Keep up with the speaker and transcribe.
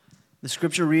The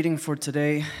scripture reading for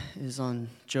today is on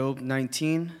Job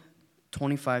 19,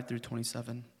 25 through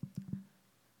 27.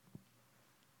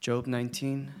 Job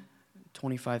 19,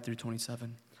 25 through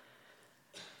 27.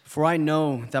 For I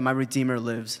know that my Redeemer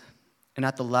lives, and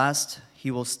at the last he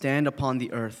will stand upon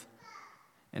the earth.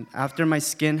 And after my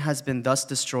skin has been thus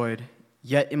destroyed,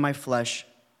 yet in my flesh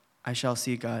I shall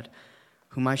see God,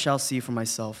 whom I shall see for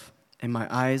myself, and my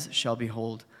eyes shall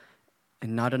behold,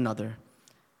 and not another.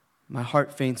 My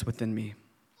heart faints within me.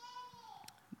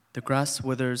 The grass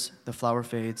withers, the flower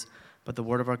fades, but the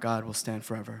word of our God will stand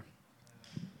forever.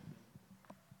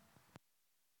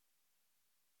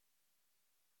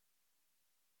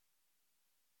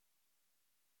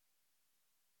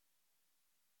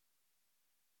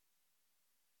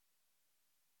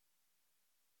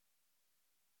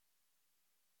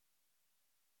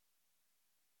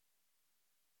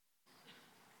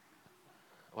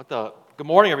 Good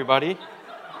morning, everybody.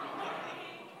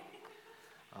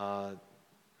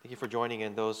 Thank you for joining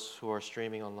in. Those who are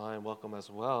streaming online, welcome as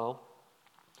well.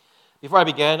 Before I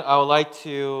begin, I would like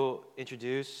to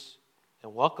introduce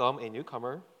and welcome a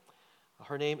newcomer.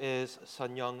 Her name is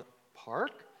Sunyoung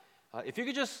Park. If you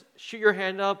could just shoot your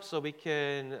hand up so we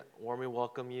can warmly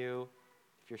welcome you.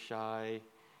 If you're shy,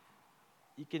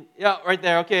 you can, right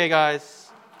there. Okay,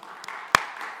 guys.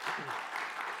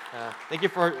 Thank you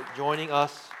for joining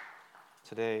us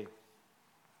today.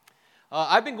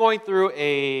 I've been going through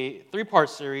a 3-part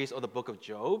series of the book of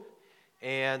Job,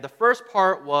 and the first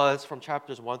part was from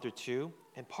chapters 1 through 2,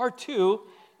 and part 2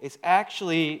 is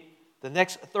actually the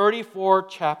next 34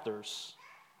 chapters.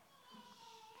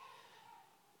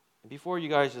 And before you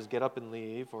guys just get up and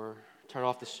leave or turn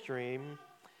off the stream,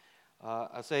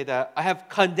 I'll say that I have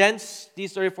condensed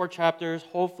these 34 chapters,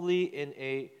 hopefully in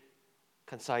a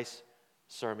concise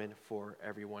sermon for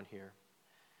everyone here.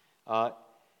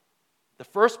 The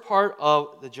first part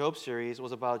of the Job series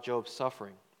was about Job's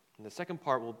suffering, and the second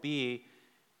part will be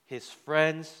his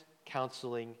friends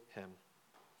counseling him.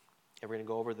 And we're going to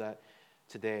go over that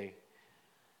today.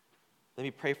 Let me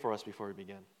pray for us before we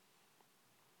begin.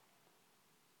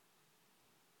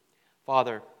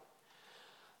 Father,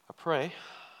 I pray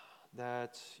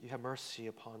that you have mercy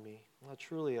upon me.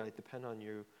 Truly, I depend on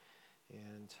you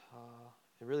and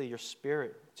really your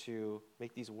Spirit to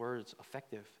make these words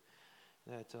effective.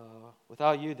 That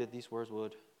without you, that these words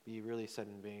would be really said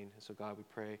in vain. And so, God, we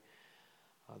pray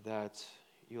that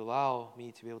you allow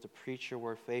me to be able to preach your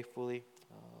word faithfully,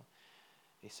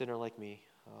 a sinner like me.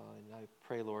 And I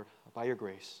pray, Lord, by your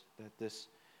grace, that this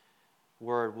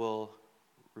word will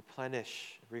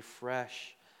replenish,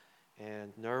 refresh,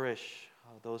 and nourish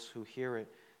those who hear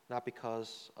it, not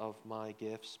because of my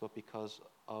gifts, but because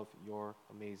of your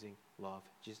amazing love.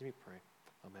 In Jesus' name we pray.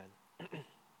 Amen.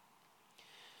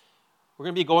 We're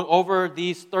going to be going over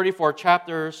these 34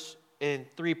 chapters in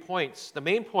 3 points. The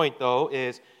main point, though,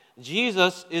 is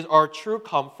Jesus is our true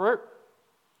comfort.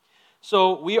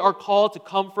 So we are called to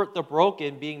comfort the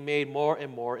broken, being made more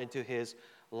and more into his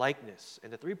likeness.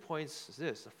 And the 3 points is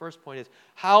this. The first point is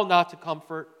how not to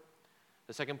comfort.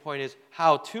 The second point is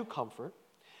how to comfort.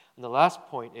 And the last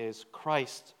point is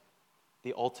Christ,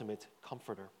 the ultimate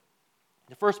comforter.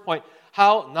 The first point,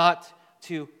 how not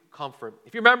to comfort.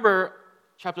 If you remember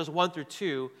chapters 1 through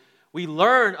 2, we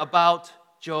learn about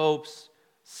Job's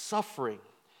suffering,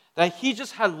 that he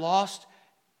just had lost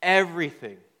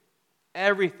everything.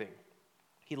 Everything.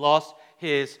 He lost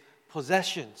his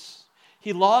possessions.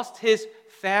 He lost his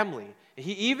family.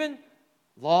 He even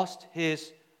lost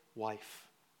his wife.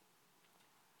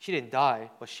 She didn't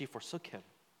die, but she forsook him.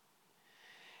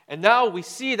 And now we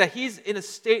see that he's in a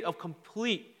state of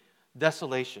complete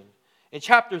desolation. And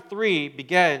chapter 3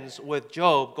 begins with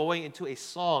Job going into a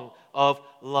song of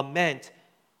lament,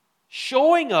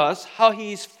 showing us how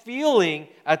he's feeling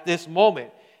at this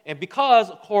moment. And because,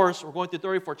 of course, we're going through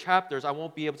 34 chapters, I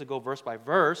won't be able to go verse by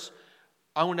verse.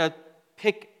 I'm going to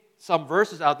pick some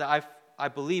verses out that I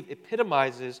believe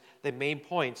epitomizes the main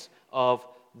points of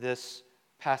this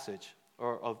passage,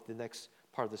 or of the next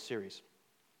part of the series.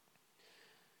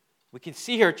 We can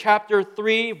see here, chapter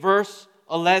 3, verse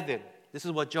 11. This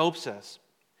is what Job says.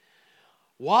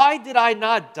 Why did I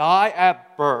not die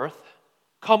at birth,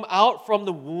 come out from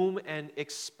the womb and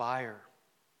expire?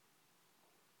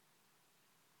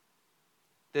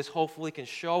 This hopefully can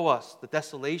show us the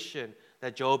desolation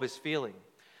that Job is feeling.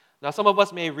 Now, some of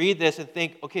us may read this and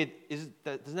think, okay,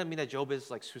 doesn't that mean that Job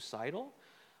is like suicidal?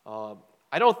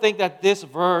 I don't think that this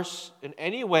verse in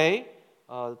any way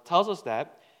tells us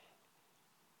that.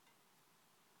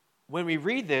 When we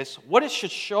read this, what it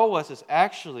should show us is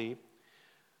actually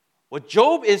what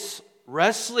Job is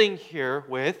wrestling here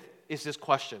with is this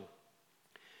question.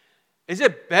 Is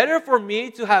it better for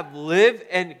me to have lived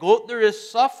and go through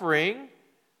this suffering,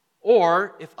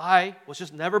 or if I was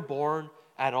just never born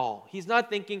at all? He's not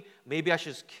thinking, maybe I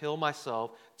should just kill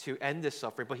myself to end this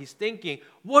suffering, but he's thinking,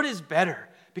 what is better?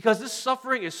 Because this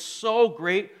suffering is so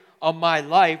great on my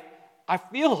life, I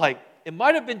feel like it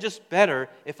might have been just better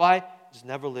if I just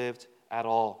never lived at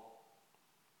all.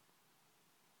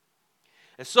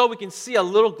 And so we can see a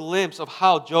little glimpse of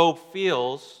how Job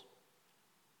feels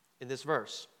in this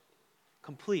verse.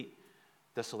 Complete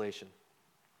desolation.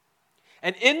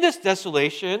 And in this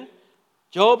desolation,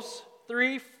 Job's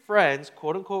 3 friends,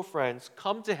 quote-unquote friends,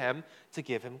 come to him to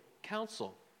give him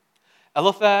counsel.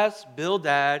 Eliphaz,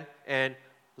 Bildad, and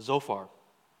Zophar.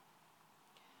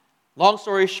 Long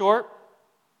story short,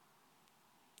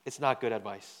 it's not good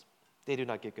advice. They do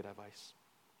not give good advice.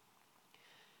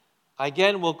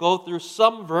 Again, we'll go through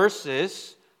some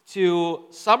verses to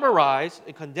summarize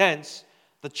and condense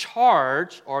the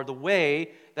charge or the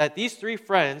way that these 3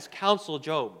 friends counsel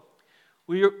Job.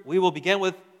 We will begin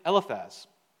with Eliphaz.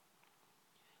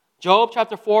 Job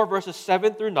chapter 4, verses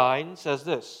 7 through 9 says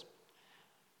this.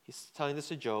 He's telling this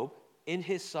to Job. In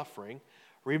his suffering,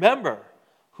 remember,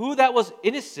 who that was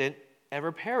innocent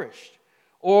ever perished?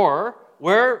 Or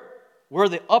where were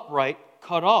the upright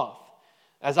cut off?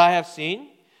 As I have seen,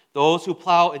 those who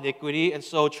plow iniquity and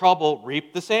sow trouble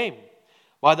reap the same.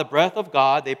 By the breath of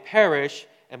God they perish,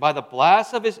 and by the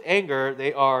blast of his anger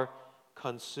they are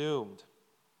consumed.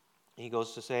 He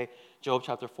goes to say, Job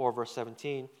chapter 4, verse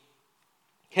 17,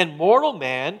 can mortal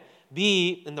man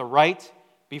be in the right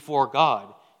before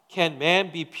God? Can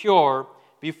man be pure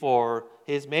before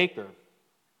his Maker?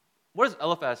 What is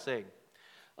Eliphaz saying?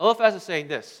 Eliphaz is saying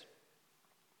this.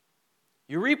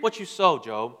 You reap what you sow,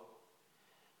 Job.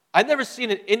 I've never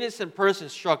seen an innocent person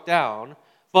struck down,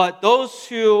 but those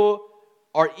who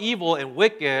are evil and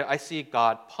wicked, I see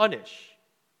God punish.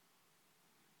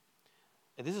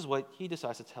 And this is what he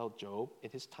decides to tell Job in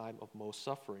his time of most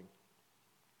suffering.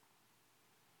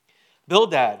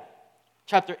 Bildad,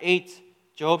 chapter 8,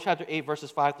 Job chapter 8,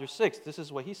 verses 5 through 6, this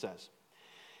is what he says.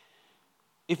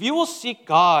 If you will seek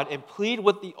God and plead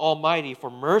with the Almighty for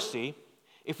mercy,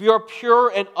 if you are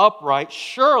pure and upright,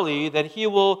 surely then he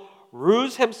will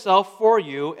ruse himself for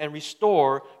you and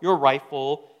restore your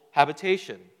rightful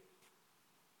habitation.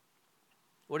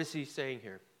 What is he saying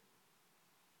here?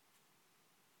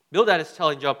 Bildad is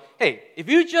telling Job, hey, if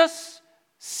you just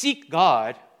seek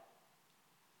God,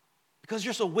 because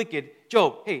you're so wicked,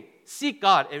 Job, hey, seek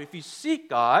God. And if you seek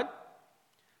God,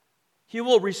 he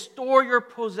will restore your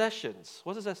possessions.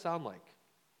 What does that sound like?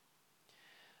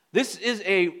 This is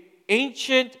an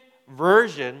ancient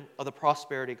version of the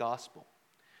prosperity gospel.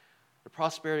 The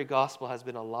prosperity gospel has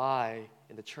been a lie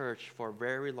in the church for a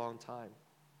very long time.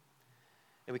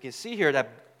 And we can see here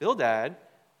that Bildad,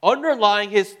 underlying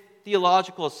his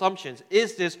theological assumptions,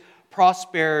 is this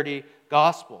prosperity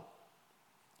gospel.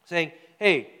 Saying,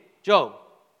 hey, Job,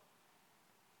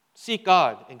 seek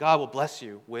God, and God will bless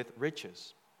you with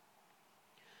riches.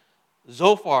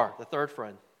 Zophar, the 3rd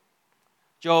friend.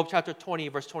 Job chapter 20,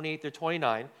 verse 28 through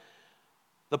 29.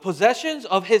 The possessions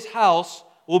of his house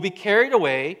will be carried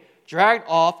away, dragged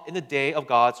off in the day of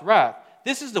God's wrath.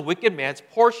 This is the wicked man's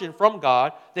portion from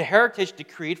God, the heritage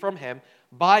decreed from him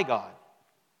by God.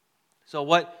 So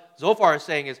what Zophar is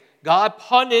saying is God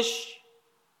punishes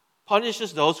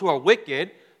those who are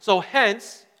wicked, so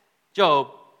hence,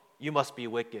 Job, you must be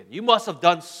wicked. You must have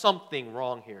done something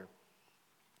wrong here.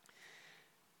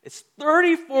 It's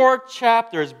 34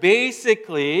 chapters,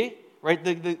 basically, right?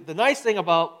 The nice thing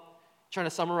about trying to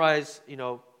summarize,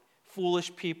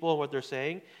 foolish people and what they're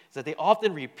saying is that they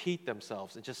often repeat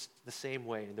themselves in just the same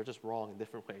way, and they're just wrong in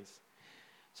different ways.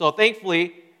 So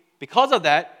thankfully, because of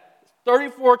that,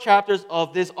 34 chapters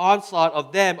of this onslaught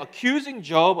of them accusing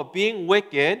Job of being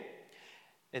wicked,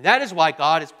 and that is why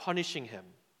God is punishing him.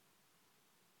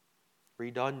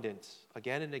 Redundant,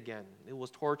 again and again. It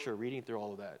was torture reading through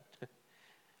all of that.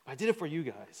 I did it for you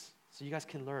guys, so you guys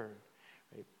can learn.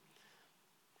 Right?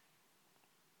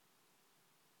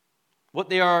 What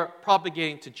they are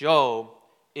propagating to Job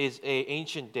is an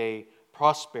ancient day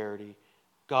prosperity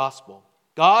gospel.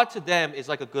 God to them is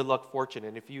like a good luck fortune,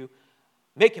 and if you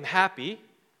make him happy,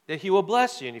 then he will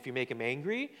bless you, and if you make him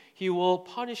angry, he will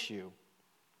punish you.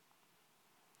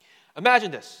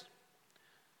 Imagine this.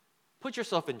 Put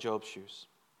yourself in Job's shoes.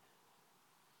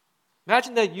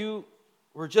 Imagine that you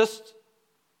were just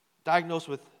diagnosed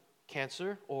with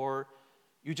cancer, or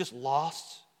you just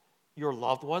lost your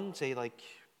loved one, say like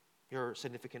your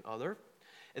significant other.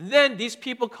 And then these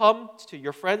people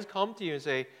your friends come to you and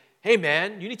say, hey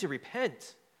man, you need to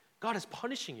repent. God is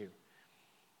punishing you.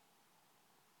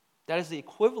 That is the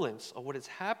equivalence of what is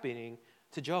happening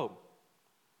to Job.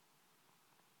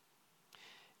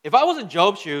 If I was in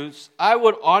Job's shoes, I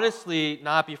would honestly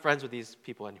not be friends with these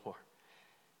people anymore.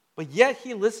 But yet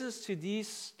he listens to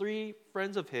these three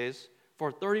friends of his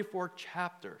for 34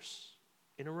 chapters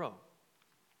in a row.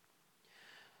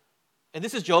 And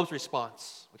this is Job's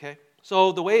response, okay?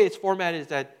 So the way it's formatted is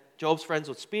that Job's friends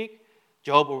would speak,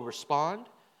 Job will respond,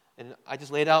 and I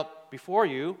just laid out before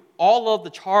you all of the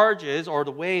charges or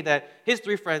the way that his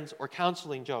three friends are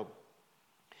counseling Job.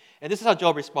 And this is how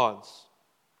Job responds.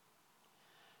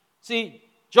 See,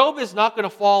 Job is not going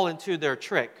to fall into their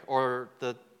trick or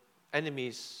the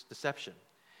enemy's deception.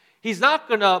 He's not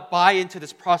going to buy into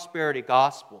this prosperity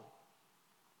gospel.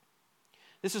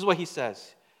 This is what he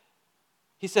says.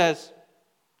 He says,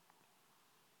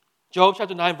 Job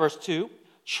chapter 9, verse 2,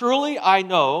 "Truly I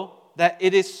know that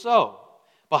it is so,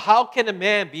 but how can a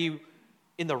man be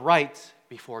in the right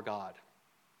before God?"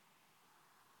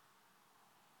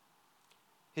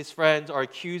 His friends are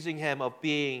accusing him of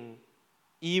being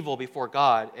evil before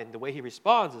God, and the way he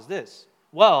responds is this: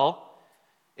 well,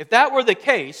 if that were the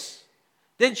case,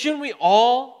 then shouldn't we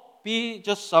all be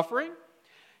just suffering?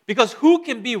 Because who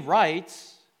can be right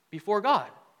before God?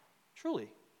 Truly.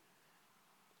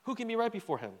 Who can be right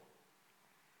before him?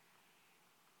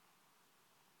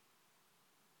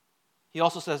 He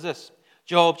also says this,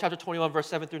 Job chapter 21, verse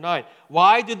 7 through 9.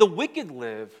 "Why do the wicked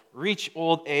live, reach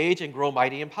old age, and grow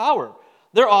mighty in power?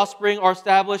 Their offspring are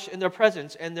established in their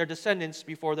presence, and their descendants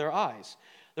before their eyes.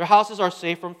 Their houses are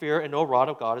safe from fear, and no rod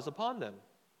of God is upon them."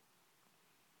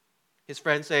 His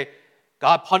friends say,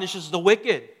 God punishes the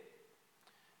wicked.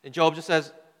 And Job just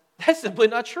says, that's simply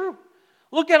not true.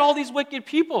 Look at all these wicked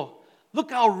people.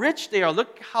 Look how rich they are.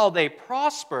 Look how they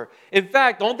prosper. In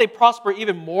fact, don't they prosper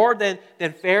even more than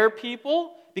fair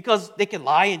people? Because they can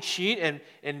lie and cheat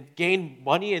and gain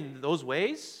money in those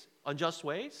ways, unjust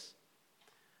ways.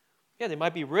 Yeah, they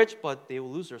might be rich, but they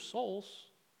will lose their souls.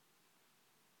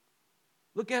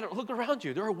 Look around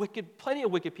you. There are plenty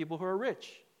of wicked people who are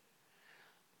rich.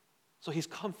 So he's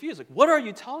confused. Like, what are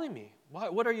you telling me?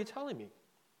 What are you telling me?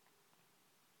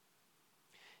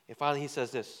 And finally he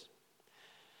says this: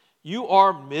 "You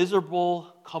are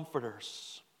miserable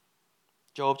comforters."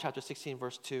 Job chapter 16,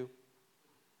 verse 2.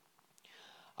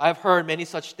 "I've heard many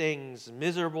such things.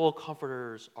 Miserable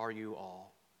comforters are you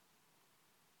all."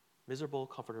 Miserable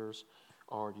comforters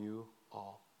are you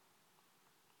all.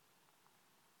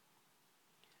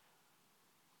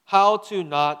 How to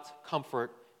not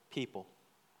comfort people.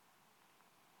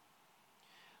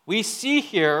 We see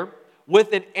here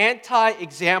with an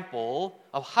anti-example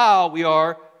of how we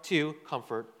are to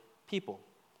comfort people.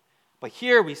 But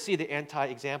here we see the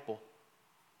anti-example.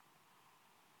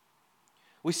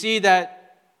 We see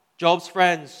that Job's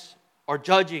friends are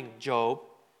judging Job,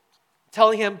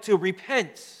 telling him to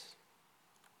repent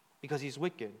because he's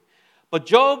wicked. But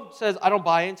Job says, I don't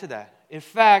buy into that. In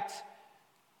fact,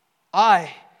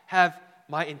 I have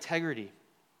my integrity.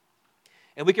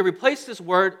 And we can replace this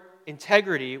word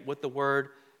integrity with the word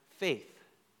faith.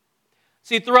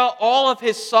 See, throughout all of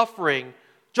his suffering,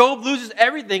 Job loses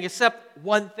everything except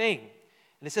one thing.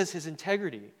 And it says his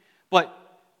integrity. But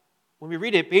when we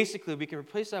read it, basically we can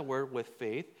replace that word with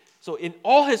faith. So in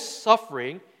all his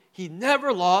suffering, he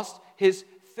never lost his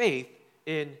faith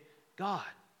in God.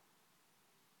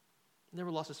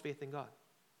 Never lost his faith in God.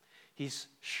 He's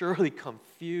surely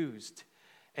confused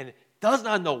and does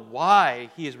not know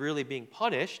why he is really being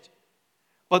punished.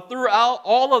 But throughout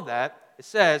all of that, it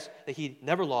says that he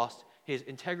never lost his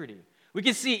integrity. We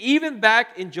can see even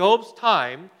back in Job's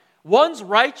time, one's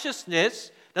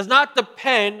righteousness does not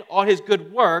depend on his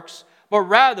good works, but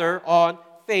rather on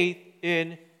faith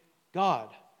in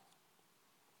God.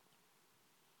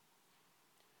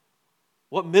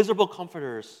 What miserable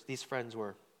comforters these friends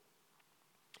were.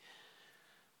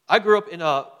 I grew up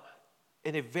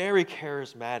in a very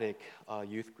charismatic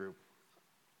youth group.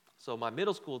 So my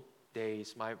middle school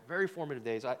days, my very formative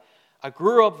days, I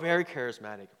grew up very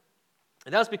charismatic.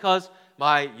 And that's because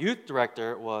my youth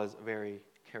director was very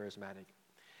charismatic.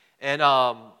 And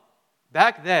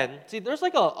back then, see, there's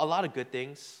like a lot of good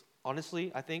things,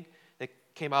 honestly, I think, that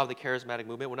came out of the charismatic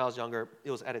movement. When I was younger,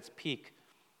 it was at its peak.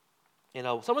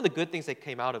 Some of the good things that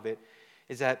came out of it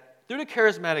is that through the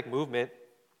charismatic movement,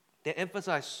 they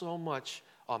emphasized so much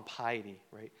on piety,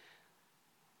 right?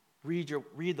 Read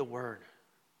the word.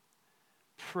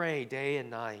 Pray day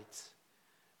and night,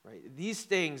 right? These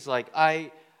things, like,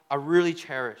 I really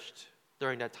cherished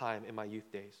during that time in my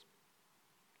youth days.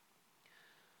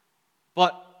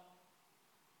 But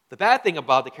the bad thing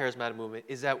about the charismatic movement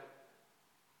is that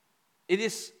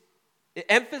it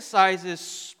emphasizes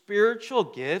spiritual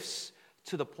gifts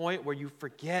to the point where you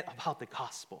forget about the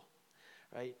gospel,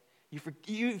 right?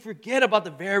 You forget about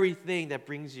the very thing that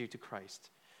brings you to Christ.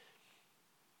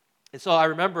 And so I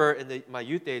remember in my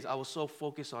youth days, I was so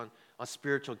focused on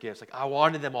spiritual gifts. Like I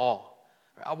wanted them all.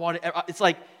 It's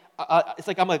like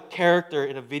I'm a character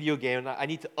in a video game, and I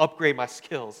need to upgrade my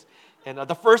skills. And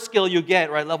the first skill you get,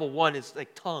 right, level 1 is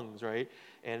like tongues, right?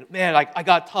 And man, I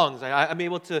got tongues. I'm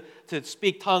able to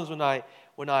speak tongues when I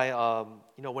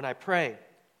pray.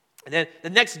 And then the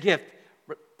next gift,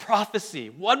 prophecy.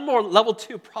 One more, level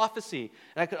 2, prophecy.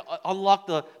 And I could unlock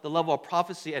the level of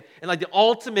prophecy. And like the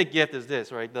ultimate gift is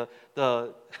this, right?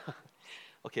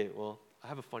 Okay, well, I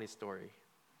have a funny story.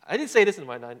 I didn't say this in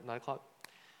my 9 o'clock.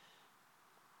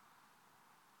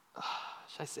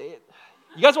 Should I say it?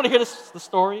 You guys want to hear the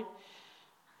story?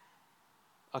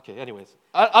 Okay, anyways.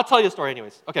 I'll tell you the story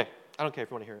anyways. Okay, I don't care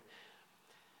if you want to hear it.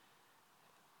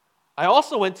 I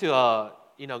also went to,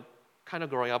 kind of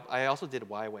growing up, I also did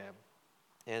YWAM.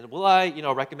 And will I,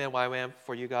 recommend YWAM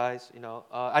for you guys?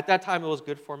 At that time, it was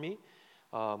good for me.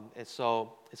 And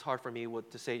so it's hard for me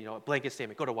to say, a blanket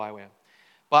statement, go to YWAM.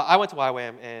 But I went to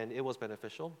YWAM, and it was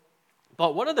beneficial.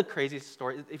 But one of the crazy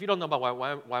stories, if you don't know about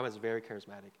YWAM is very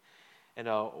charismatic. And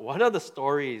one of the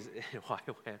stories in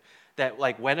YWAM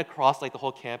that went across the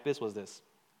whole campus was this.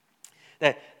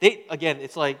 That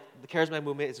it's like the charismatic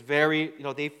movement is very,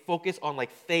 they focus on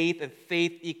faith, and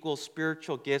faith equals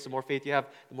spiritual gifts. The more faith you have,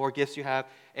 the more gifts you have.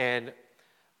 And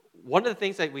one of the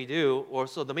things that we do,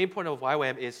 so the main point of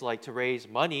YWAM is to raise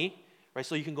money, right?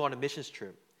 So you can go on a missions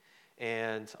trip.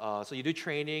 And so you do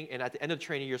training, and at the end of the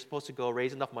training, you're supposed to go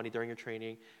raise enough money during your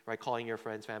training, right? Calling your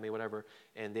friends, family, whatever,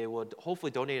 and they would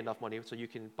hopefully donate enough money so you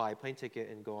can buy a plane ticket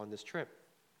and go on this trip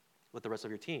with the rest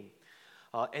of your team.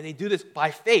 And they do this by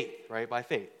faith, right? By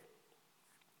faith.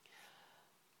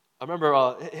 I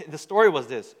remember the story was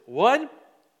this. One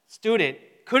student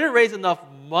couldn't raise enough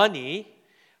money,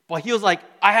 but he was like,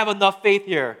 I have enough faith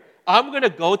here. I'm going to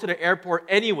go to the airport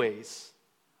anyways.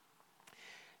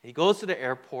 He goes to the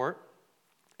airport,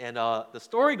 and the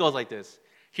story goes like this.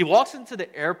 He walks into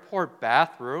the airport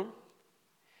bathroom,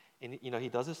 and he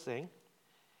does his thing.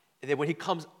 And then when he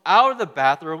comes out of the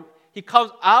bathroom, he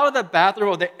comes out of the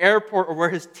bathroom of the airport or where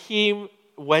his team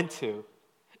went to.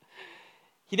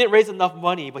 He didn't raise enough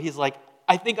money, but he's like,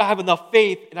 I think I have enough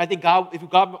faith, and I think if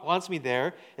God wants me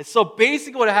there. And so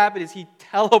basically what happened is he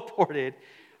teleported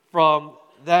from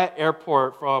that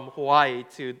airport from Hawaii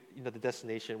to the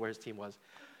destination where his team was.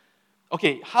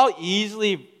 Okay, how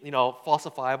easily,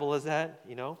 falsifiable is that,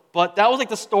 But that was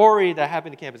the story that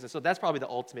happened to campus. And so that's probably the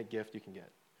ultimate gift you can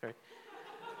get, right?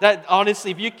 That,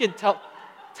 honestly, if you can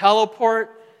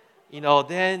teleport,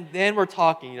 then we're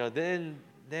talking,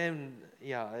 then,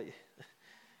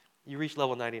 you reach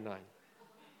level 99.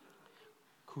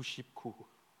 Kushipku.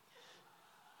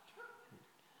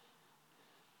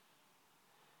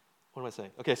 What am I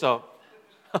saying? Okay, so,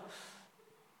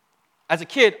 as a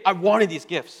kid, I wanted these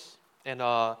gifts. And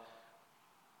I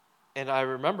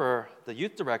remember the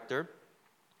youth director,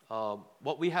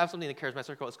 we have something in the Charismatic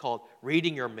Circle, it's called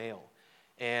reading your mail.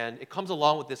 And it comes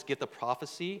along with this gift of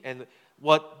prophecy. And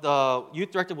what the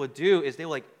youth director would do is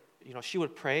she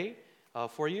would pray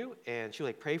for you, and she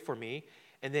would pray for me,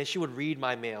 and then she would read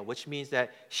my mail, which means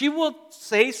that she will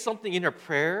say something in her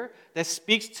prayer that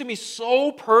speaks to me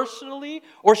so personally,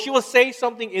 or she will say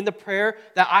something in the prayer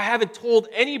that I haven't told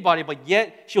anybody, but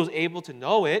yet she was able to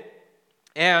know it.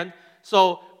 And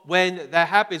so when that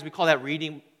happens, we call that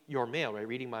reading your mail, right?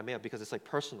 Reading my mail, because it's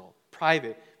personal,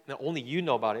 private, and only you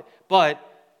know about it. But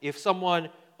if someone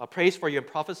prays for you and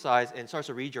prophesies and starts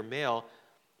to read your mail,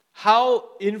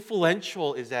 how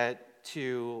influential is that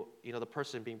to the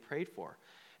person being prayed for?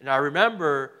 And I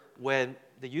remember when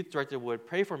the youth director would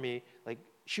pray for me,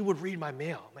 she would read my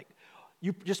mail.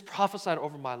 You just prophesied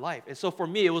over my life. And so for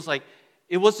me, it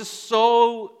was just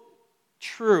so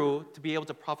true to be able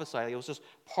to prophesy. It was just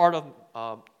part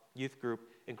of youth group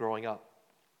and growing up.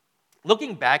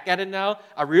 Looking back at it now,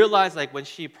 I realized when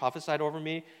she prophesied over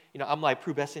me, I'm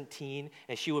pubescent teen,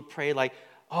 and she would pray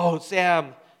oh,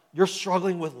 Sam, you're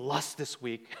struggling with lust this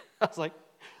week. I was like,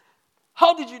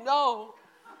 how did you know?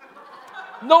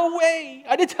 No way.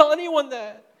 I didn't tell anyone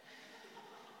that.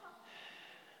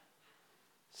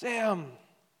 Sam,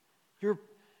 you're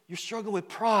struggling with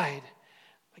pride.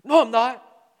 No, I'm not.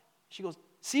 She goes,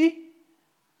 see?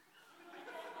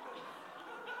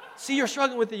 See, you're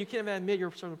struggling with it. You can't admit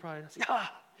you're struggling with pride. I say,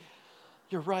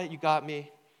 you're right. You got me.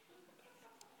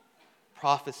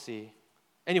 Prophecy.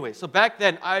 Anyway, so back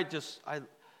then,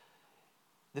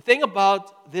 the thing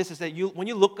about this is that when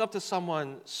you look up to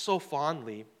someone so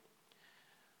fondly,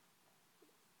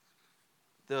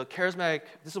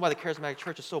 this is why the charismatic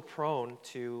church is so prone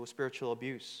to spiritual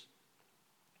abuse.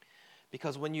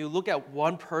 Because when you look at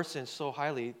one person so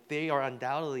highly, they are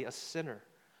undoubtedly a sinner.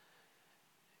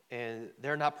 And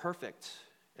they're not perfect.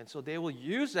 And so they will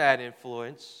use that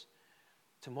influence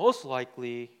to most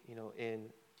likely, in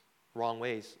wrong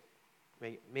ways.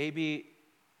 Maybe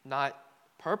not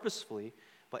purposefully,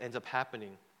 but ends up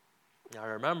happening. Now, I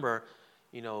remember,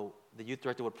 the youth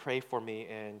director would pray for me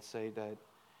and say that,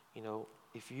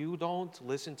 if you don't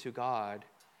listen to God,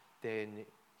 then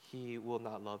He will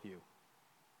not love you.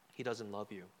 He doesn't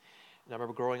love you. And I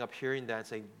remember growing up hearing that and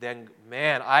saying, then,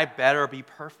 man, I better be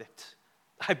perfect.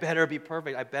 I better be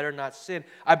perfect. I better not sin.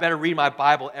 I better read my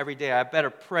Bible every day. I better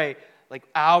pray like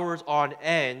hours on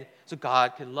end so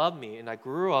God can love me. And I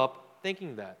grew up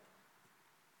thinking that.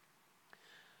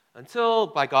 Until,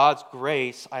 by God's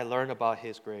grace, I learned about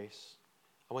His grace.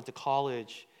 I went to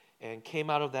college and came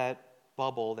out of that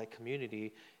bubble, that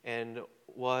community, and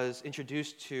was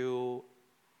introduced to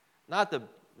not the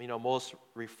most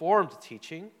reformed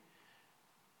teaching,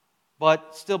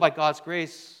 but still by God's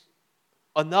grace,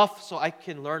 enough so I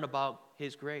can learn about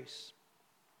His grace.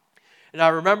 And I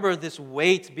remember this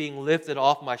weight being lifted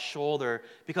off my shoulder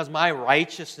because my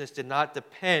righteousness did not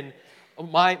depend,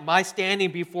 my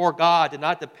standing before God did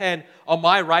not depend on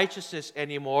my righteousness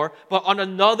anymore, but on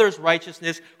another's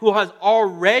righteousness who has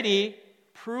already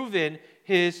proven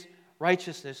his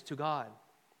righteousness to God.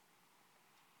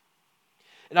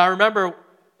 And I remember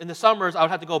in the summers, I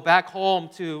would have to go back home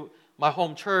to my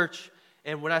home church,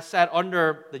 and when I sat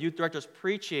under the youth director's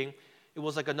preaching, it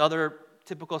was like another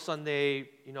typical Sunday,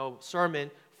 sermon,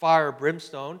 fire,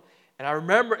 brimstone. And I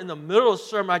remember in the middle of the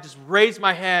sermon, I just raised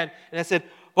my hand and I said,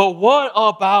 but what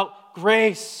about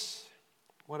grace?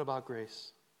 What about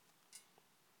grace?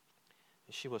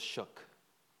 And she was shook.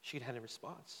 She had a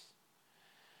response.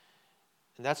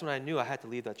 And that's when I knew I had to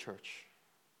leave that church.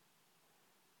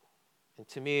 And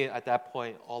to me, at that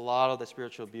point, a lot of the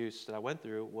spiritual abuse that I went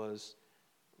through was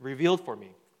revealed for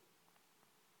me.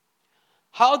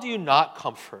 How do you not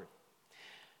comfort?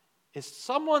 If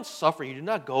someone's suffering, you do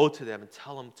not go to them and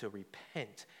tell them to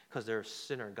repent because they're a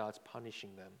sinner and God's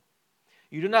punishing them.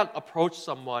 You do not approach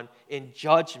someone in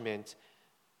judgment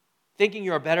thinking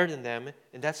you're better than them,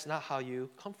 and that's not how you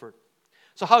comfort.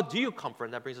 So how do you comfort?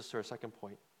 And that brings us to our second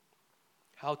point.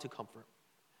 How to comfort.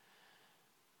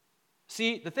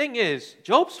 See, the thing is,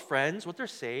 Job's friends, what they're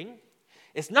saying,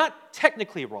 is not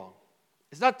technically wrong.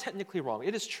 It's not technically wrong.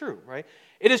 It is true, right?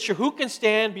 It is true. Who can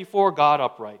stand before God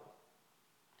upright?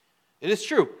 It is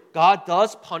true. God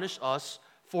does punish us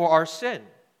for our sin.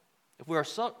 If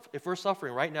we're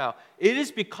suffering right now, it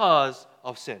is because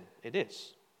of sin. It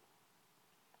is.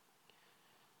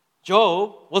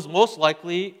 Job was most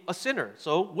likely a sinner,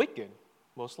 so wicked,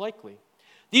 most likely.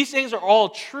 These things are all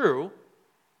true,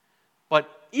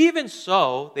 but even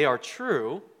so, they are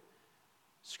true.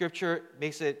 Scripture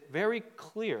makes it very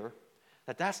clear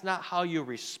that that's not how you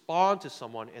respond to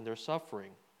someone in their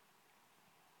suffering.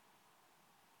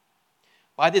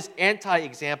 By this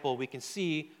anti-example, we can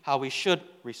see how we should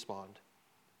respond.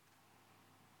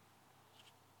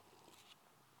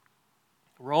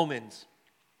 Romans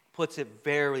puts it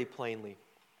very plainly.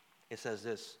 It says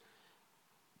this.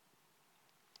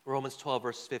 Romans 12,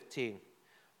 verse 15.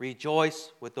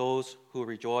 Rejoice with those who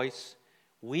rejoice.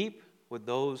 Weep with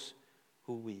those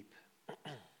who weep.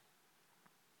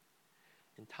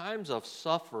 In times of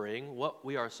suffering, what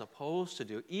we are supposed to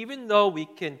do, even though we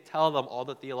can tell them all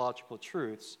the theological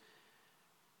truths,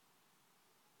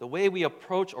 the way we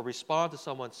approach or respond to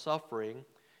someone's suffering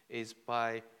is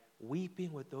by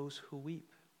weeping with those who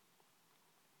weep.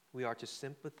 We are to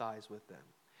sympathize with them.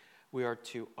 We are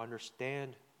to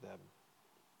understand them.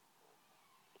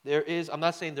 I'm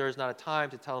not saying there is not a time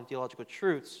to tell them theological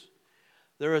truths.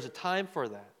 There is a time for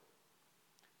that.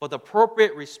 But the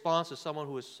appropriate response to someone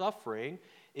who is suffering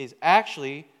is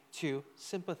actually to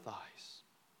sympathize.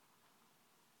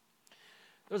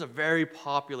 There's a very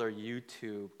popular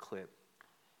YouTube clip,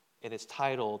 and it's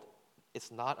titled,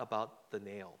 "It's Not About the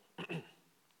Nail."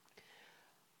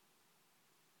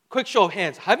 Quick show of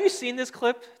hands. Have you seen this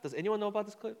clip? Does anyone know about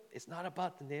this clip? It's not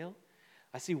about the nail.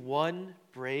 I see one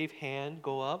brave hand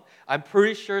go up. I'm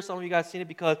pretty sure some of you guys seen it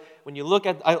because when you look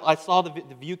at, I saw the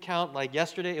view count like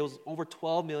yesterday, it was over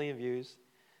 12 million views.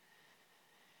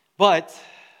 But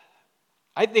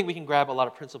I think we can grab a lot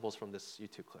of principles from this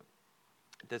YouTube clip.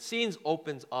 The scene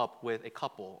opens up with a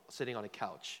couple sitting on a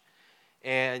couch.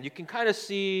 And you can kind of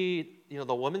see,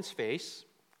 the woman's face.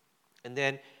 And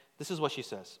then this is what she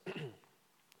says.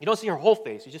 You don't see her whole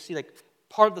face. You just see like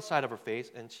part of the side of her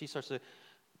face. And she starts to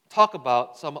talk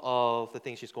about some of the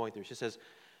things she's going through. She says,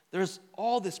 there's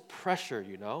all this pressure,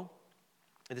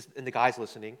 and the guy's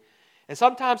listening. And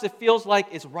sometimes it feels like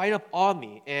it's right up on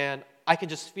me, and I can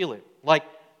just feel it, like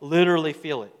literally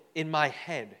feel it in my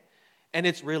head. And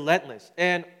it's relentless.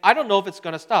 And I don't know if it's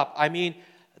going to stop. I mean,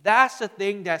 that's the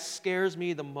thing that scares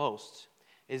me the most,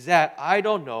 is that I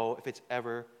don't know if it's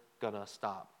ever going to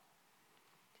stop.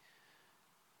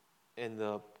 And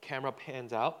the camera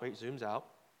pans out, right, zooms out,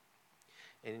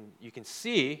 and you can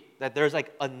see that there's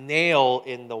like a nail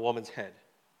in the woman's head,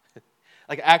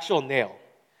 like an actual nail.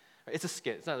 It's a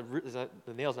skit. The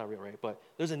nail's not real, right? But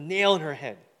there's a nail in her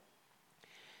head.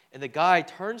 And the guy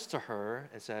turns to her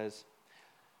and says,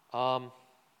 well,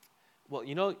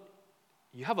 you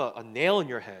have a nail in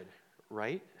your head,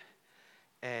 right?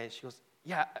 And she goes,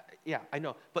 yeah, I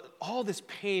know. But all this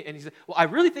pain, and he said, well, I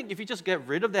really think if you just get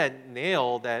rid of that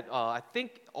nail, that I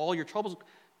think all your troubles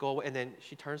go away. And then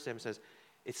she turns to him and says,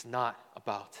 it's not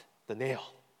about the nail.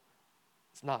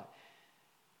 It's not.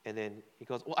 And then he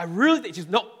goes, well, I really think, she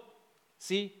goes, no.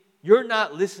 See, you're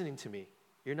not listening to me.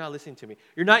 You're not listening to me.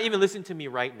 You're not even listening to me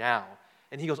right now.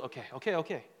 And he goes, okay.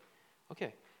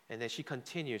 And then she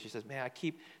continues. She says, man, I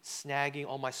keep snagging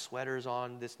all my sweaters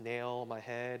on this nail on my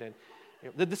head. And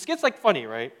the skit's like funny,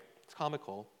 right? It's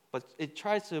comical. But it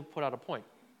tries to put out a point.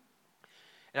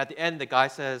 And at the end, the guy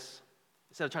says,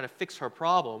 instead of trying to fix her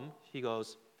problem, he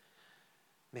goes,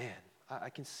 man, I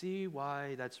can see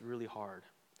why that's really hard.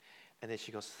 And then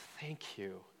she goes, thank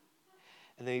you.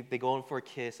 And they go in for a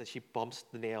kiss, and she bumps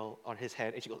the nail on his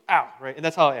head, and she goes, ow, right? And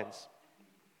that's how it ends.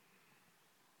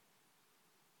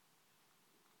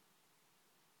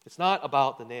 It's not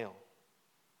about the nail.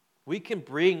 We can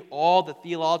bring all the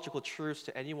theological truths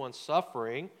to anyone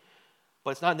suffering,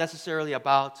 but it's not necessarily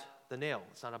about the nail.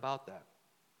 It's not about that.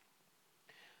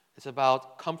 It's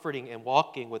about comforting and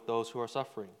walking with those who are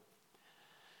suffering.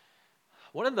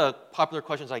 One of the popular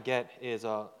questions I get is,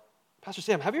 Pastor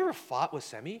Sam, have you ever fought with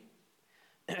Semi?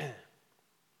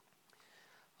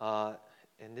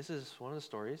 And this is one of the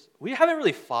stories. We haven't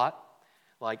really fought.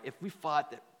 Like, if we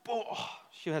fought,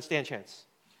 she would stand a chance.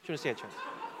 She wouldn't stand a chance.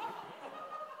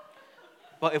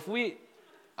 But if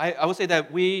I would say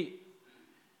that we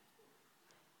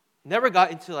never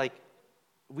got into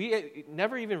we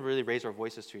never even really raised our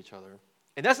voices to each other.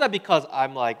 And that's not because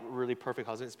I'm like really perfect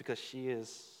husband. It's because she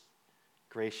is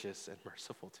gracious and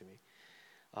merciful to me.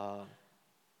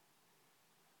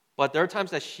 But there are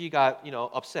times that she got,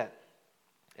 upset.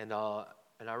 And I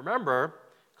remember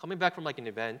coming back from like an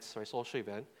event, or a social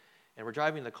event, and we're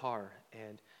driving in the car.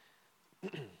 And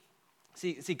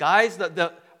see, guys,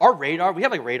 our radar, we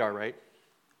have like radar, right?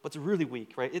 But it's really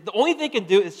weak, right? The only thing it can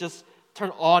do is just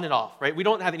turn on and off, right? We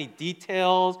don't have any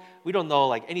details. We don't know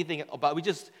like anything about. We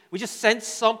just sense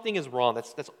something is wrong.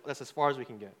 That's as far as we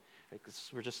can get, right? Because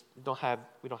we don't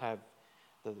have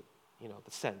the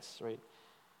the sense, right?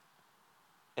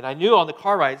 And I knew on the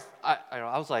car rides, I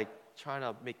was like trying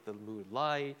to make the mood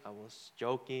light. I was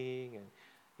joking and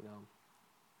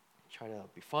trying to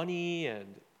be funny and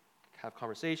have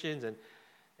conversations. And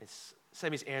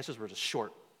Semi's answers were just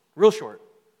short, real short.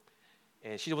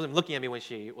 And she wasn't looking at me when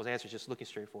she was answering, just looking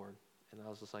straight forward. And I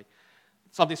was just like,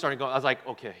 something started going. I was like,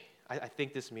 okay, I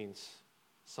think this means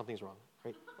something's wrong,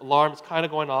 right? Alarm's kind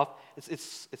of going off.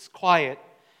 It's quiet.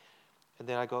 And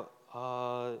then I go,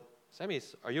 Semi,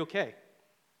 are you okay?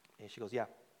 And she goes, yeah.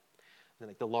 And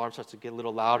then the alarm starts to get a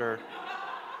little louder.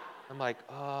 I'm like,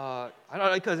 I don't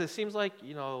know, because it seems like,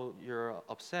 you're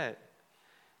upset.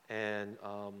 And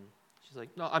she's like,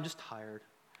 no, I'm just tired.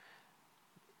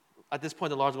 At this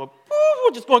point, the alarm's going,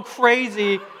 just going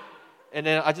crazy. And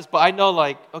then but I know,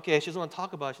 okay, she doesn't want to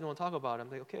talk about it. She doesn't want to talk about it.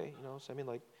 I'm like, okay, so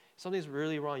if something's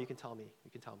really wrong, you can tell me.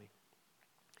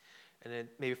 And then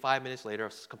maybe 5 minutes later,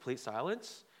 complete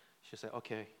silence. She'll say,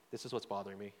 okay, this is what's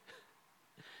bothering me.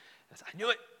 I knew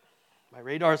it. My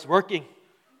radar is working.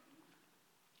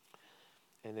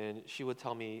 And then she would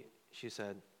tell me, she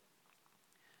said,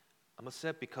 I'm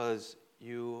upset because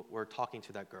you were talking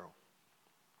to that girl.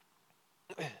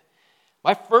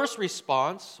 My first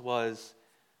response was,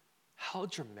 how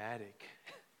dramatic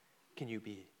can you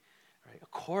be? Right? Of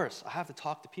course, I have to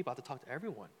talk to people. I have to talk to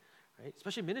everyone, right?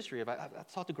 Especially ministry. I have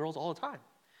to talk to girls all the time.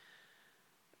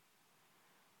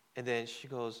 And then she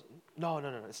goes, no.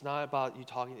 It's not about you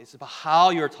talking. It's about how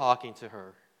you're talking to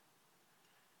her.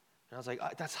 And I was like,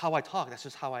 that's how I talk. That's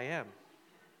just how I am.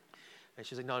 And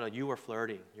she's like, no, you were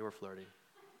flirting.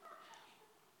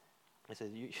 I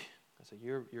said,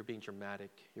 you're being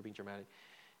dramatic. You're being dramatic.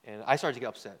 And I started to get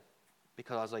upset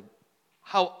because I was like,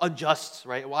 how unjust,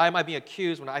 right? Why am I being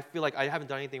accused when I feel like I haven't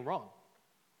done anything wrong?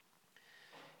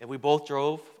 And we both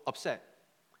drove upset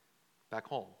back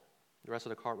home, the rest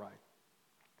of the car ride.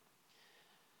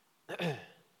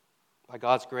 by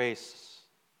God's grace,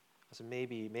 I said,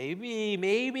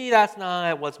 maybe that's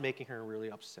not what's making her really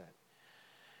upset.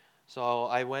 So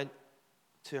I went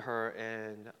to her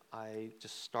and I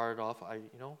just started off,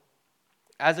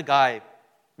 as a guy,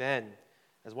 man,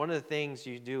 as one of the things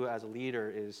you do as a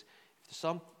leader is,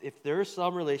 if there's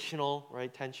some relational,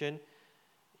 right, tension,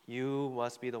 you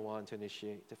must be the one to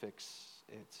initiate, to fix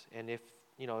it. And if,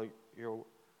 your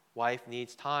wife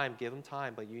needs time, give them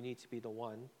time, but you need to be the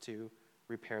one to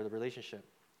repair the relationship.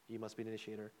 You must be the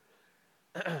initiator.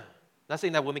 Not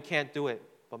saying that women can't do it,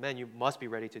 but men, you must be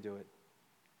ready to do it.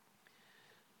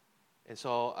 And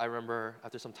so I remember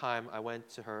after some time, I went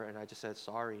to her and I just said,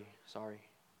 sorry.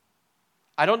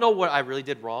 I don't know what I really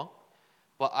did wrong,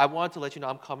 but I want to let you know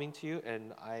I'm coming to you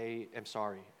and I am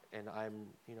sorry. And I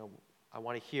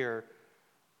want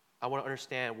to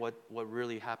understand what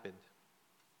really happened.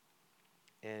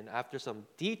 And after some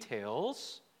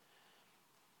details,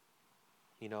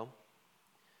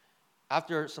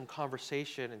 after some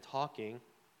conversation and talking,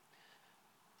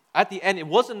 at the end, it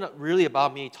wasn't really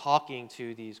about me talking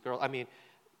to these girls. I mean,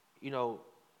 Samuel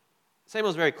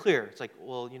was very clear. It's like,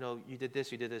 well, you did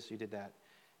this, you did this, you did that.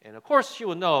 And of course she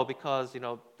would know because,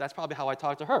 that's probably how I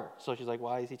talked to her. So she's like,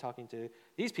 why is he talking to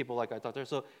these people like I talked to her?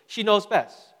 So she knows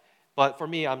best. But for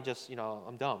me, I'm just,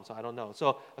 I'm dumb, so I don't know.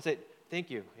 So I said, thank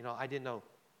you. I didn't know.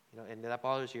 And that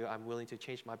bothers you, I'm willing to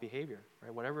change my behavior,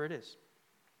 right? Whatever it is.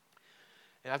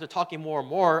 And after talking more and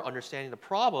more, understanding the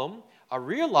problem, I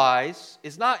realized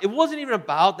it wasn't even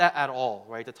about that at all,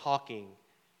 right? The talking,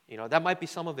 that might be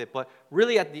some of it. But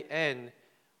really at the end,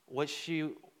 what she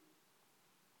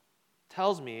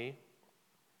tells me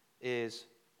is,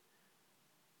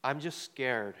 I'm just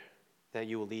scared that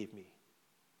you will leave me,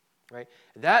 right?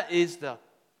 That is the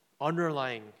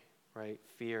underlying, right,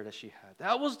 fear that she had.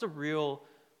 That was the real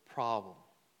problem.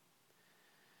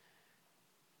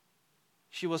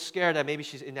 She was scared that maybe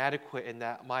she's inadequate and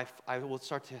that I will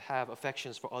start to have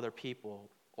affections for other people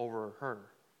over her.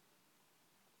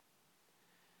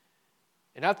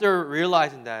 And after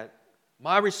realizing that,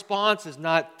 my response is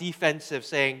not defensive,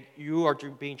 saying, you are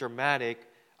being dramatic,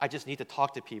 I just need to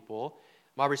talk to people.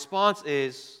 My response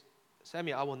is,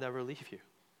 Sammy, I will never leave you.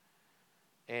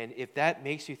 And if that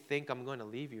makes you think I'm going to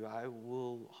leave you, I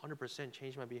will 100%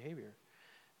 change my behavior.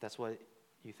 That's what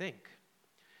you think.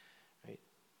 Right?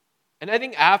 And I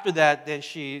think after that, then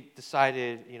she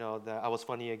decided, that I was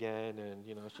funny again, and,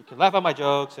 she can laugh at my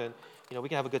jokes, and, we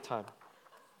can have a good time.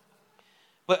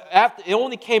 But it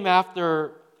only came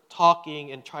after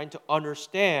talking and trying to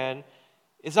understand.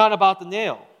 It's not about the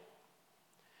nail,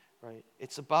 right?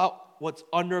 It's about what's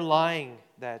underlying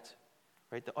that,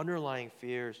 right? The underlying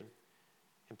fears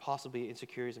and possibly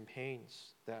insecurities and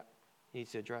pains that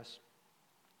needs to address.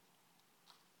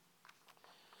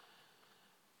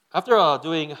 After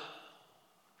doing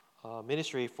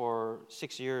ministry for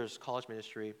 6 years, college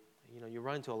ministry, you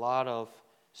run into a lot of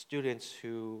students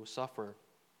who suffer.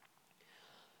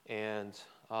 And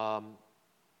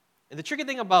the tricky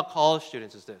thing about college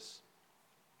students is this.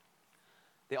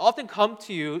 They often come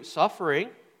to you suffering,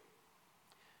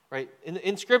 right?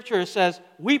 In Scripture it says,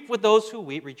 weep with those who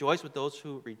weep, rejoice with those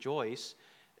who rejoice,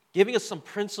 giving us some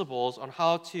principles on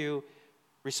how to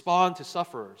respond to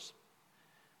sufferers.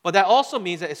 But that also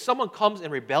means that if someone comes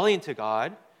in rebellion to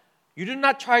God, you do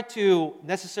not try to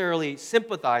necessarily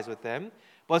sympathize with them.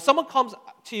 But if someone comes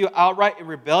to you outright in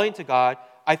rebellion to God,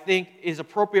 I think it is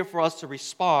appropriate for us to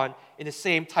respond in the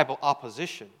same type of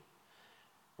opposition.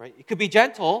 Right? It could be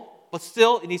gentle, but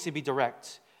still it needs to be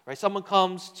direct. Right? Someone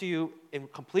comes to you in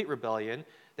complete rebellion,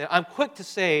 then I'm quick to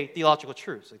say theological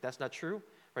truths. Like, that's not true.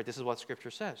 Right? This is what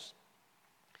Scripture says.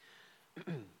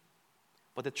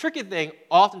 But the tricky thing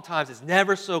oftentimes is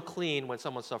never so clean when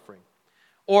someone's suffering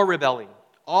or rebelling.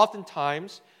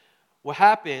 Oftentimes, what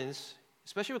happens,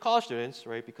 especially with college students,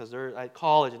 right, because they're at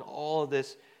college and all of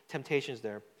this temptations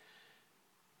there,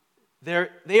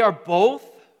 they are both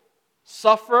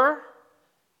sufferer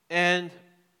and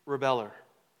rebeller,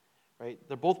 right?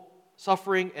 They're both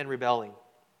suffering and rebelling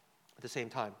at the same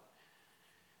time.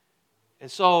 And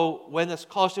so when this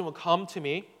college student will come to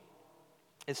me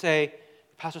and say,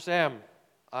 Pastor Sam,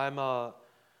 I'm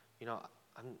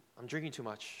drinking too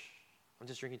much. I'm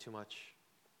just drinking too much.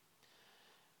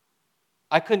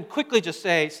 I couldn't quickly just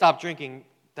say, stop drinking,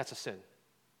 that's a sin.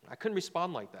 I couldn't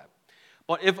respond like that.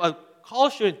 But if a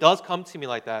college student does come to me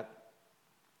like that,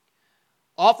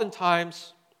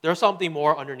 oftentimes there's something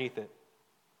more underneath it.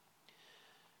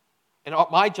 And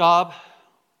my job,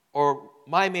 or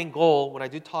my main goal when I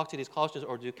do talk to these college students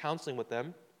or do counseling with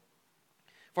them,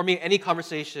 for me, any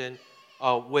conversation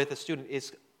with a student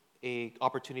is an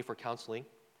opportunity for counseling.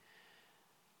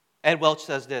 Ed Welch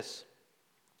says this: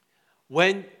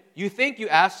 when you think you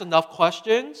asked enough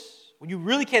questions, when you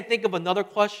really can't think of another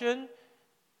question,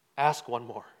 ask one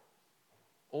more.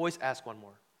 Always ask one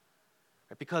more.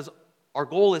 Right? Because our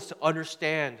goal is to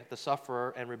understand the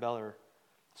sufferer and rebeller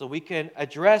so we can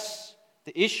address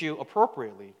the issue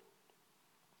appropriately.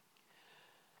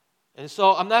 And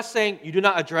so I'm not saying you do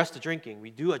not address the drinking.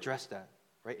 We do address that.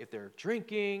 Right? If they're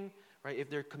drinking, right, if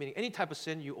they're committing any type of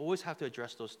sin, you always have to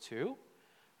address those too.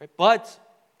 Right? But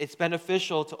it's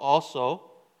beneficial to also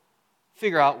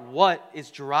figure out what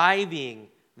is driving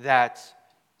that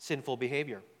sinful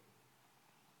behavior.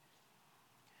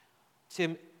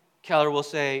 Tim Keller will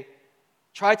say,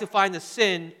 try to find the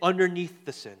sin underneath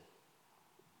the sin.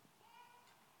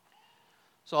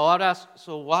 So I would ask,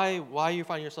 so why are you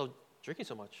finding yourself drinking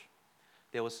so much?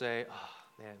 They will say,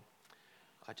 oh man,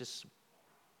 I just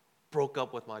broke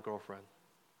up with my girlfriend.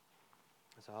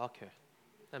 I said, okay,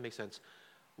 that makes sense.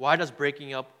 Why does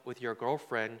breaking up with your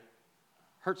girlfriend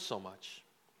hurt so much?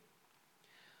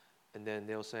 And then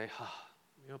they'll say,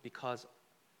 because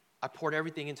I poured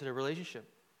everything into the relationship,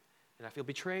 and I feel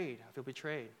betrayed.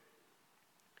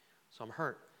 So I'm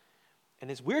hurt.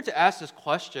 And it's weird to ask this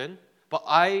question, but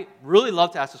I really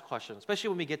love to ask this question, especially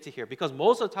when we get to here, because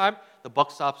most of the time, the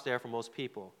buck stops there for most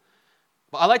people.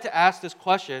 But I like to ask this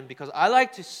question because I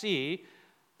like to see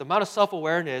the amount of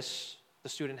self-awareness the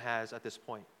student has at this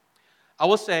point. I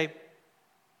will say,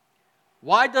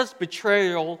 why does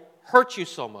betrayal hurt you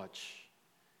so much?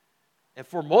 And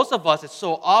for most of us, it's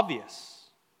so obvious.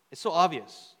 It's so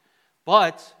obvious.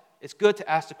 But it's good to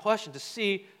ask the question to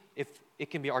see if it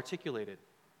can be articulated.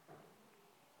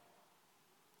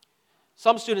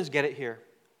 Some students get it here.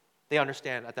 They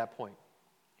understand at that point.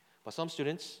 But some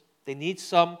students, they need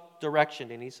some direction.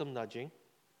 They need some nudging.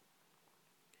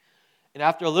 And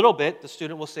after a little bit, the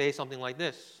student will say something like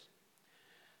this.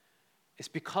 It's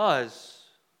because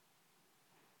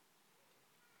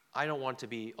I don't want to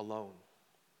be alone.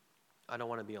 I don't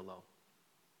want to be alone.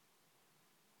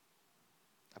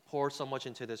 I poured so much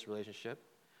into this relationship.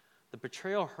 The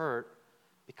betrayal hurt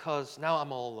because now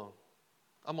I'm all alone.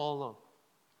 I'm all alone.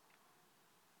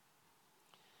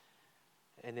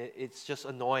 And it's just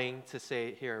annoying to say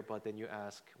it here, but then you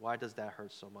ask, why does that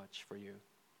hurt so much for you?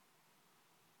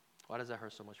 Why does that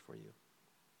hurt so much for you?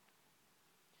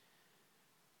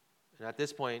 And at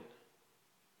this point,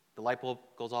 the light bulb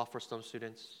goes off for some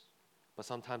students, but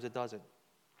sometimes it doesn't.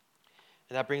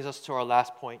 And that brings us to our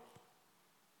last point.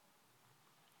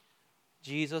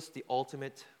 Jesus, the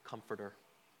ultimate comforter.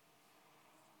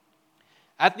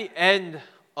 At the end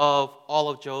of all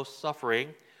of Job's suffering,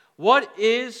 what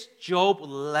is Job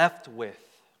left with?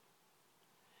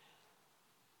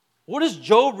 What is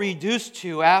Job reduced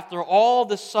to after all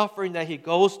the suffering that he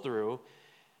goes through?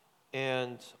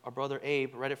 And our brother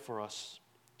Abe read it for us.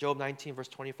 Job 19, verse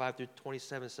 25 through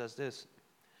 27 says this: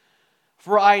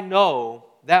 For I know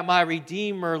that my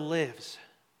Redeemer lives,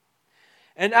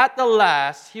 and at the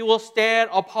last he will stand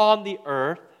upon the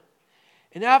earth.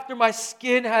 And after my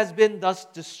skin has been thus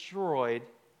destroyed,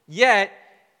 yet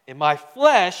in my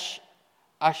flesh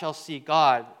I shall see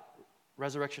God.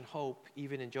 Resurrection hope,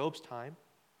 even in Job's time.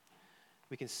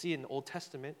 We can see in the Old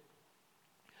Testament.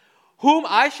 Whom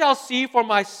I shall see for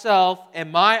myself,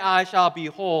 and my eye shall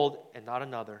behold, and not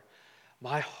another.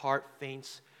 My heart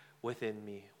faints within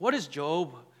me. What is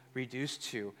Job reduced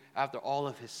to after all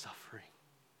of his suffering?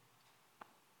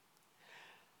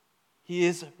 He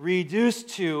is reduced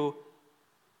to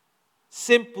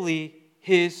simply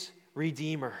his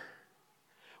Redeemer.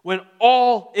 When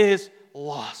all is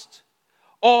lost,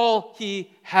 all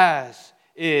he has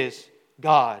is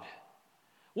God.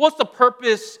 What's the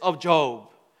purpose of Job?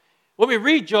 When we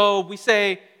read Job, we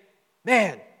say,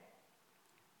 man,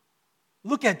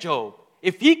 look at Job.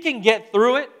 If he can get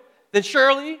through it, then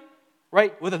surely,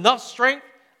 right, with enough strength,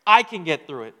 I can get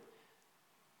through it.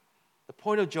 The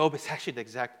point of Job is actually the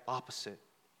exact opposite.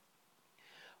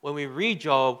 When we read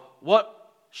Job,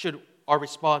 what should our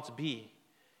response be?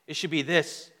 It should be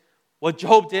this: what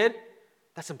Job did,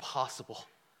 that's impossible.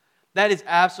 That is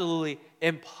absolutely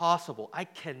impossible. I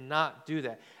cannot do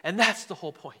that. And that's the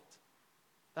whole point.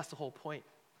 That's the whole point.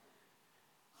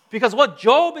 Because what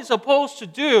Job is supposed to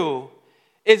do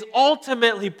is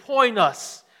ultimately point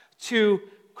us to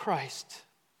Christ.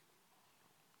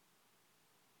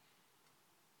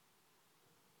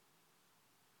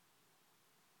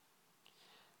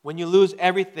 When you lose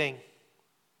everything,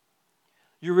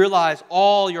 you realize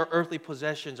all your earthly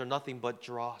possessions are nothing but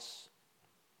dross.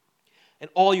 And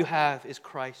all you have is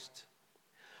Christ.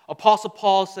 Apostle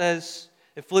Paul says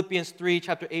in Philippians 3,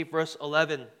 chapter 8, verse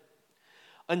 11,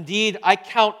 Indeed, I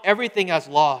count everything as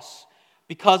loss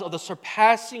because of the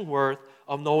surpassing worth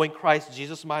of knowing Christ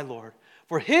Jesus my Lord.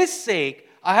 For his sake,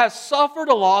 I have suffered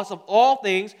the loss of all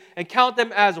things and count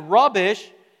them as rubbish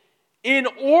in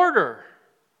order.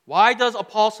 Why does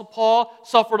Apostle Paul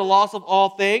suffer the loss of all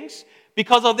things?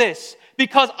 Because of this.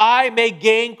 Because I may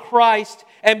gain Christ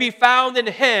and be found in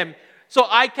him, so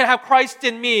I can have Christ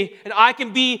in me and I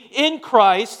can be in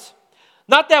Christ.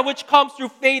 Not that which comes through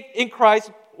faith in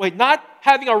Christ. Not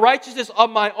having a righteousness of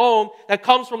my own that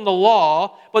comes from the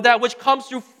law, but that which comes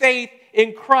through faith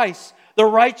in Christ. The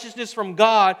righteousness from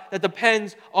God that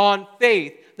depends on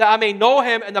faith. That I may know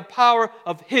him and the power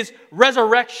of his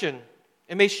resurrection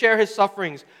and may share his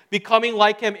sufferings, becoming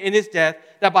like him in his death,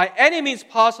 that by any means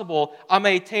possible I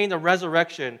may attain the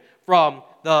resurrection from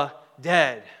the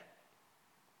dead.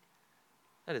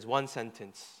 That is one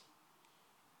sentence.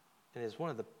 And it is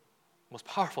one of the most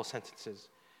powerful sentences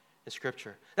in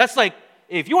Scripture. That's like,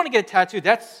 if you want to get a tattoo,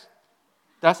 that's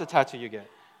the tattoo you get,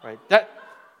 right?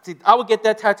 I would get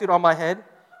that tattooed on my head,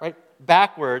 right,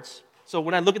 backwards, so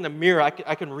when I look in the mirror,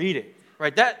 I can read it,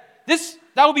 right? That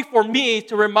would be for me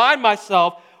to remind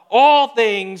myself all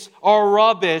things are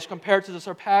rubbish compared to the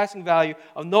surpassing value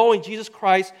of knowing Jesus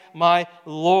Christ, my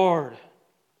Lord.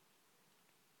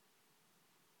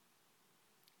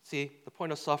 See, the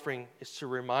point of suffering is to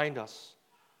remind us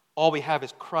all we have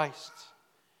is Christ.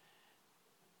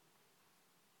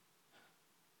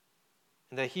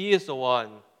 And that he is the one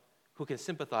who can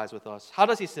sympathize with us. How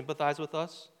does he sympathize with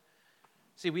us?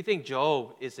 See, we think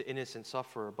Job is the innocent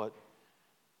sufferer, but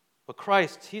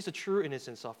Christ, he's a true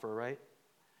innocent sufferer, right?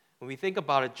 When we think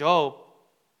about it, Job,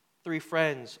 3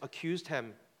 friends accused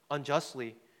him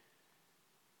unjustly.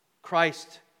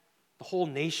 Christ, the whole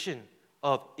nation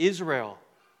of Israel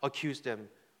accused him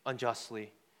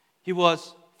unjustly. He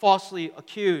was falsely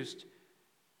accused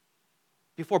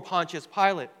before Pontius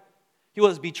Pilate. He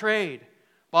was betrayed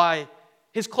by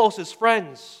his closest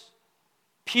friends.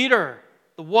 Peter,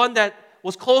 the one that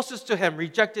was closest to him,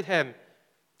 rejected him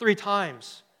 3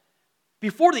 times.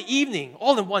 Before the evening,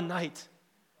 all in one night.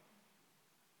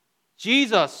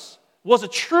 Jesus was a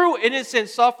true innocent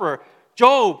sufferer.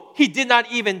 Job, he did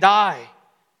not even die,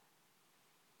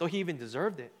 though he even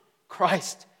deserved it.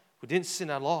 Christ, who didn't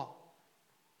sin at all,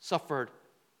 suffered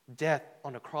death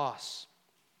on the cross.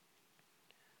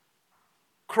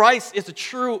 Christ is a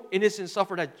true innocent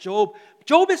sufferer that Job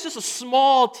is just a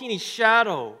small, teeny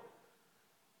shadow.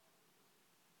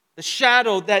 The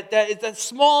shadow, that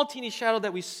small, teeny shadow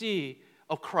that we see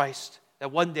of Christ, that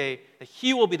one day that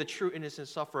he will be the true innocent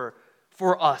sufferer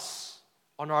for us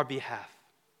on our behalf.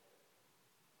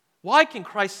 Why can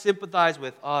Christ sympathize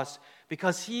with us?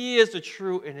 Because he is the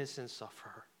true innocent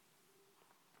sufferer.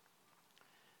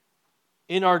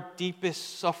 In our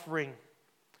deepest suffering,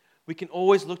 we can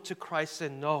always look to Christ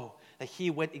and know that he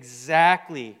went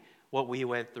exactly what we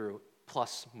went through,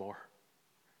 plus more.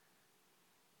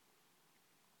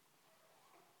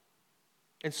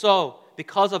 And so,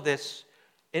 because of this,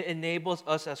 it enables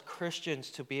us as Christians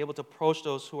to be able to approach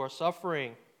those who are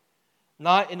suffering,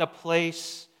 not in a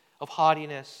place of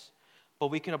haughtiness, but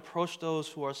we can approach those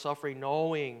who are suffering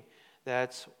knowing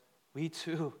that we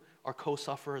too are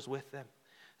co-sufferers with them,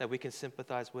 that we can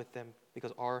sympathize with them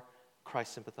because our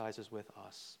Christ sympathizes with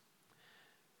us.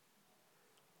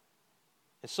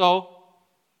 And so,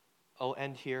 I'll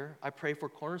end here. I pray for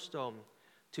Cornerstone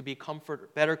to be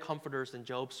better comforters than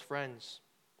Job's friends.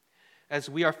 As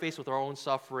we are faced with our own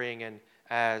suffering and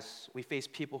as we face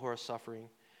people who are suffering,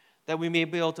 that we may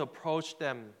be able to approach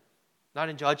them not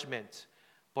in judgment,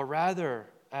 but rather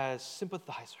as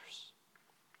sympathizers,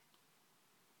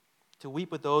 to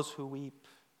weep with those who weep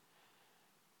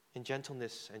in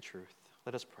gentleness and truth.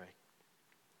 Let us pray.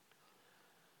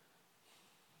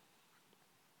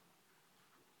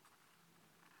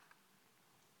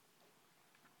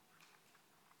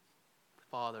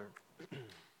 Father,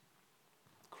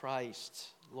 Christ,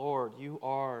 Lord, you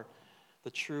are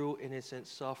the true innocent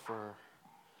sufferer.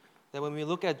 That when we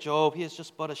look at Job, he is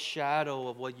just but a shadow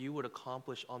of what you would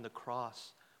accomplish on the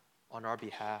cross on our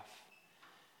behalf.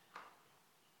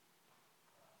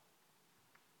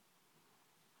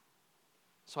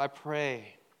 So I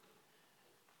pray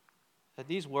that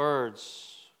these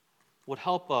words would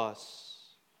help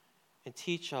us and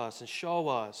teach us and show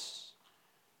us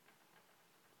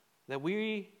that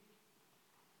we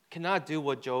cannot do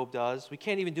what Job does. We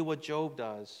can't even do what Job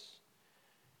does.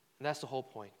 And that's the whole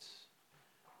point.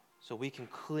 So we can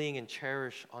cling and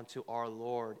cherish unto our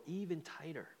Lord even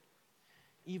tighter,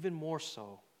 even more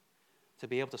so, to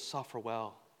be able to suffer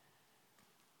well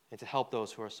and to help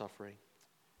those who are suffering.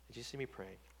 In Jesus' name we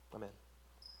pray. Amen.